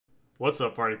What's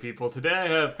up, party people? Today I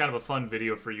have kind of a fun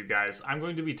video for you guys. I'm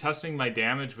going to be testing my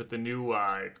damage with the new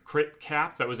crit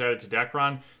cap that was added to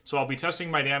Dekaron. So I'll be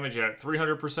testing my damage at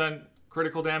 300%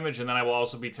 critical damage, and then I will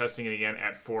also be testing it again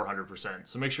at 400%.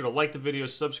 So make sure to like the video,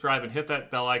 subscribe, and hit that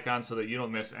bell icon so that you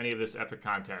don't miss any of this epic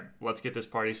content. Let's get this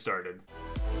party started.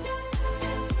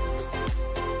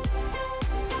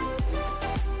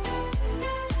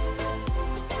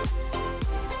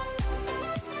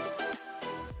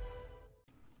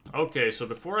 Okay, so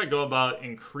before I go about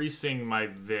increasing my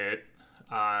VIT,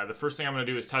 the first thing I'm going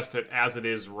to do is test it as it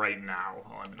is right now.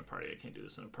 Oh, I'm in a party. I can't do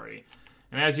this in a party.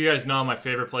 And as you guys know, my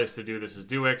favorite place to do this is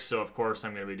Duix, so of course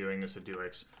I'm going to be doing this at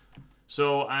Duix.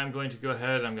 So I'm going to go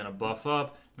ahead, I'm going to buff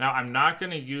up. Now, I'm not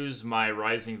going to use my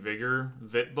Rising Vigor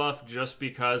VIT buff just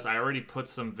because I already put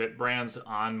some VIT brands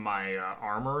on my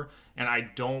armor, and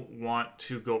I don't want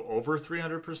to go over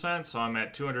 300%, so I'm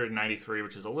at 293,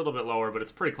 which is a little bit lower, but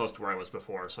it's pretty close to where I was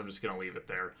before, so I'm just going to leave it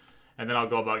there. And then I'll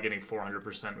go about getting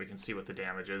 400%, we can see what the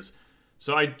damage is.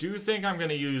 So I do think I'm going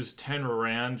to use 10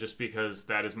 Raran just because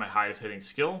that is my highest hitting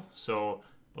skill, so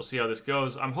we'll see how this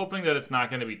goes. I'm hoping that it's not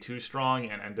going to be too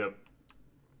strong and end up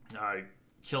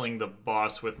killing the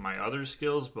boss with my other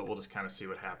skills, but we'll just kind of see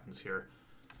what happens here.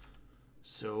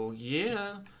 So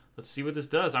yeah, let's see what this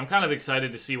does. I'm kind of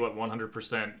excited to see what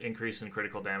 100% increase in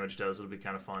critical damage does. It'll be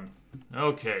kind of fun.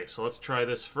 Okay, so let's try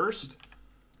this first.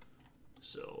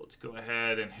 So let's go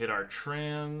ahead and hit our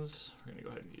trans. We're gonna go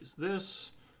ahead and use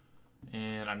this.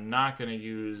 And I'm not gonna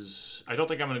use, I don't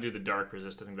think I'm gonna do the dark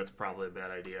resist. I think that's probably a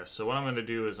bad idea. So what I'm gonna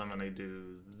do is I'm gonna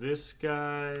do this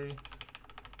guy,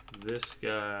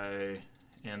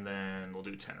 and then we'll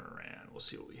do 10 Raran. We'll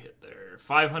see what we hit there.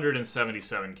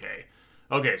 577k.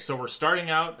 Okay, so we're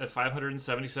starting out at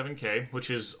 577k,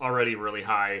 which is already really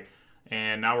high,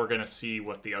 and now we're going to see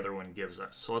what the other one gives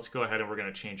us. So let's go ahead and we're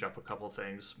going to change up a couple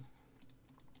things.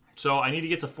 So I need to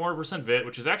get to 400% VIT,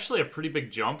 which is actually a pretty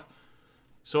big jump.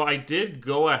 So I did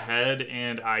go ahead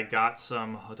and I got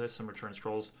some return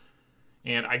scrolls,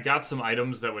 and I got some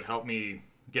items that would help me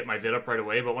get my VIT up right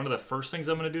away, but one of the first things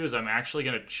I'm going to do is I'm actually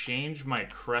going to change my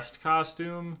crest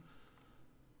costume.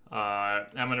 I'm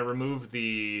going to remove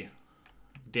the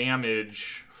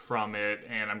damage from it,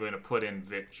 and I'm going to put in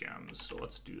VIT gems. So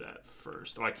let's do that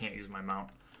first. Oh, I can't use my mount.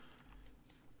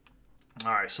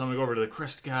 Alright, so I'm going to go over to the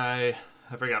crest guy.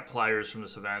 I forgot pliers from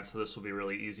this event, so this will be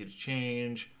really easy to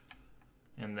change.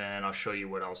 And then I'll show you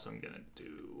what else I'm going to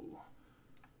do.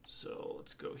 So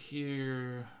let's go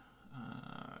here.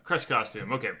 Crest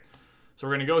costume. Okay, so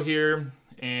we're going to go here,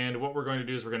 and what we're going to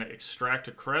do is we're going to extract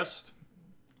a crest,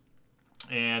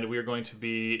 and we are going to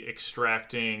be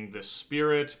extracting the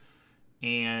spirit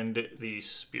and the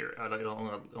spirit. It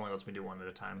only lets me do one at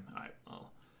a time. All right.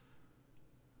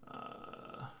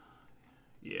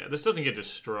 Yeah, this doesn't get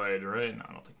destroyed, right? No,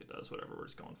 I don't think it does. Whatever, we're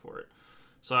just going for it.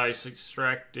 So I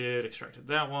extracted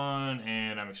that one,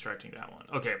 and I'm extracting that one.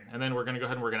 Okay, and then we're going to go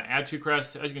ahead and we're going to add 2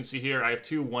 crests. As you can see here, I have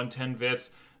 2 110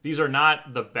 VITs. These are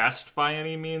not the best by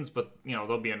any means, but, you know,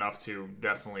 they'll be enough to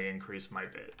definitely increase my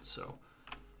VIT. So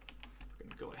we're going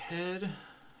to go ahead,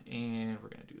 and we're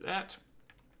going to do that.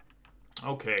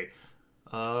 Okay.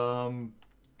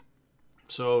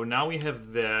 So now we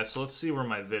have this. So let's see where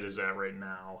my VIT is at right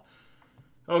now.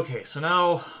 Okay, so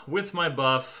now with my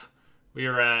buff, we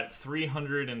are at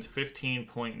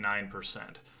 315.9%.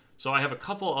 So I have a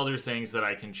couple other things that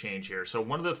I can change here. So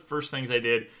one of the first things I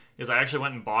did is I actually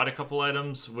went and bought a couple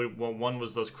items. One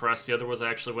was those crests. The other was I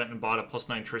actually went and bought a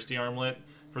 +9 Tristy armlet.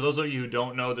 For those of you who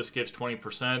don't know, this gives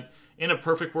 20%. In a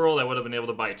perfect world, I would have been able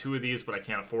to buy 2 of these, but I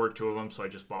can't afford 2 of them, so I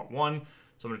just bought 1.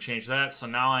 So I'm going to change that. So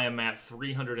now I am at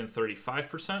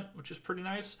 335%, which is pretty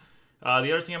nice.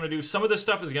 The other thing I'm going to do, some of this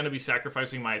stuff is going to be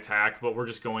sacrificing my attack, but we're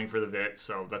just going for the VIT,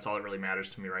 so that's all that really matters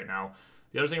to me right now.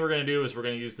 The other thing we're going to do is we're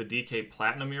going to use the DK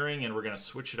Platinum Earring, and we're going to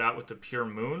switch it out with the Pure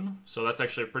Moon. So that's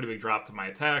actually a pretty big drop to my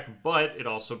attack, but it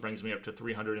also brings me up to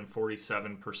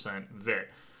 347% VIT.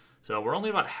 So we're only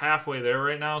about halfway there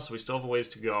right now, so we still have a ways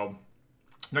to go.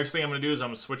 Next thing I'm going to do is I'm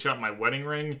going to switch out my wedding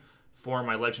ring for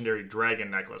my legendary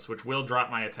dragon necklace, which will drop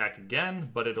my attack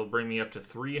again, but it'll bring me up to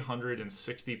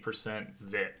 360%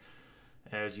 VIT,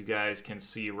 as you guys can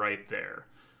see right there.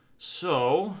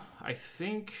 So I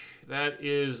think that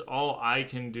is all I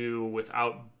can do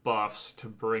without buffs to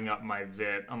bring up my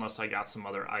VIT, unless I got some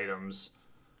other items.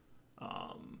 I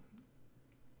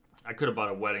could have bought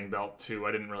a wedding belt too.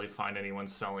 I didn't really find anyone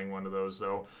selling one of those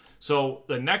though. So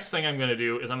the next thing I'm going to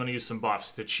do is I'm going to use some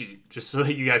buffs to cheat, just so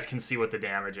that you guys can see what the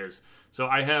damage is. So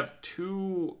I have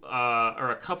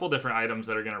a couple different items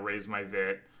that are going to raise my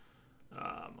VIT.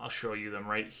 I'll show you them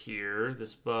right here.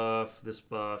 This buff,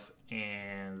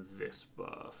 and this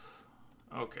buff.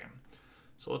 Okay.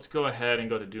 So let's go ahead and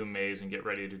go to Doom Maze and get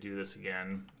ready to do this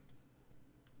again.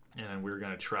 And we're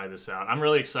going to try this out. I'm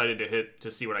really excited to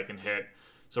see what I can hit.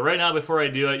 So right now, before I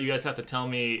do it, you guys have to tell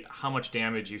me how much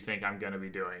damage you think I'm going to be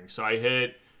doing. So I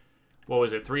hit, what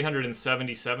was it,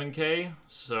 377k?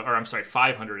 So, or I'm sorry,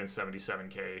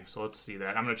 577k. So let's see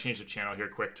that. I'm going to change the channel here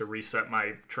quick to reset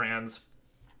my trans.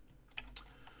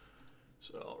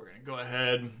 So we're going to go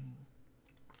ahead. And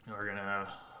we're going to,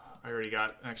 I already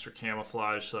got extra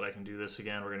camouflage so that I can do this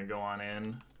again. We're going to go on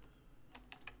in.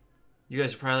 You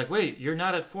guys are probably like, wait, you're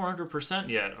not at 400%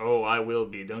 yet. Oh, I will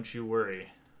be. Don't you worry.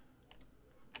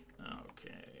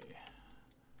 Okay.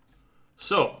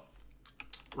 So,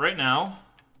 right now,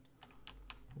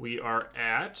 we are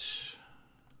at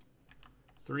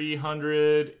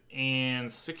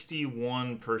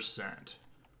 361%.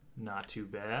 Not too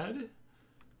bad.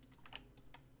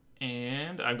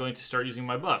 And I'm going to start using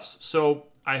my buffs. So,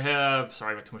 I have,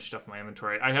 sorry, I got too much stuff in my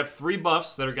inventory. I have 3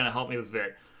 buffs that are going to help me with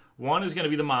Vit. One is going to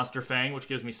be the Monster Fang, which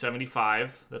gives me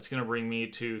 75. That's going to bring me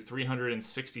to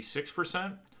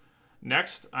 366%.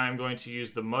 Next, I'm going to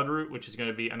use the Mudroot, which is going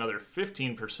to be another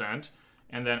 15%.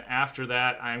 And then after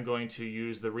that, I'm going to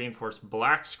use the Reinforced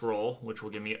Black Scroll, which will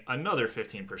give me another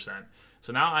 15%.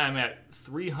 So now I am at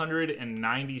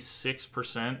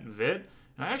 396% Vit.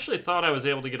 And I actually thought I was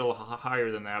able to get a little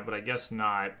higher than that, but I guess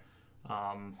not.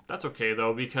 That's okay,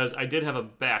 though, because I did have a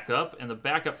backup. And the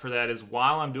backup for that is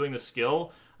while I'm doing the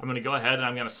skill, I'm going to go ahead and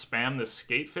I'm going to spam this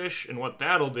Skatefish, and what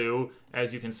that'll do,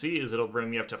 as you can see, is it'll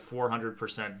bring me up to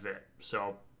 400% Vit.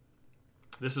 So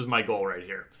this is my goal right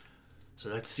here. So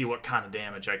let's see what kind of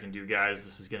damage I can do, guys.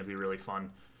 This is going to be really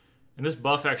fun. And this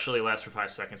buff actually lasts for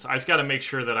 5 seconds. So I just got to make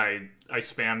sure that I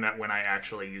spam that when I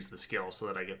actually use the skill so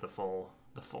that I get the full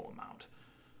amount.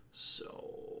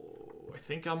 So I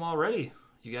think I'm all ready.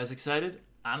 You guys excited?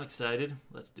 I'm excited.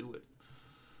 Let's do it.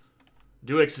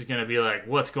 Duix is going to be like,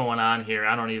 what's going on here?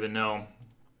 I don't even know.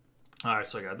 All right,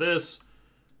 so I got this,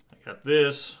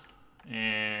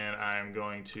 and I'm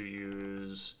going to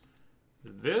use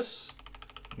this.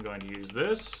 I'm going to use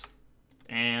this,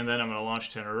 and then I'm going to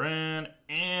launch Teneran,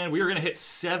 and we are going to hit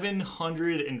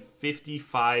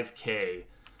 755k.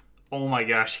 Oh my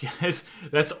gosh, guys,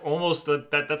 that's almost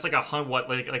that's like like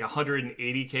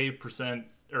 180k%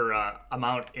 or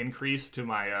amount increase to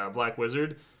my Black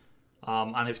Wizard.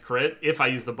 On his crit, if I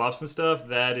use the buffs and stuff,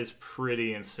 that is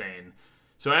pretty insane.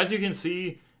 So as you can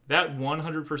see, that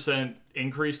 100%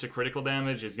 increase to critical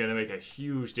damage is going to make a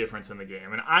huge difference in the game.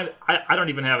 And I don't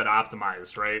even have it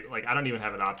optimized, right? Like, I don't even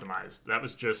have it optimized. That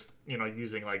was just, you know,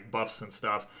 using, like, buffs and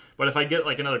stuff. But if I get,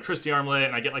 like, another Tristy Armlet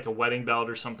and I get, like, a Wedding Belt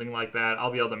or something like that,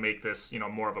 I'll be able to make this, you know,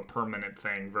 more of a permanent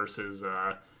thing versus,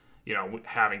 you know,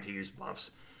 having to use buffs.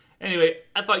 Anyway,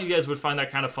 I thought you guys would find that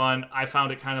kind of fun. I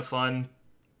found it kind of fun.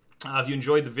 If you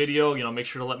enjoyed the video, you know, make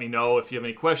sure to let me know. If you have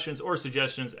any questions or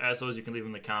suggestions, as always, you can leave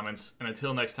them in the comments. And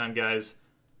until next time, guys,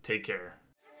 take care.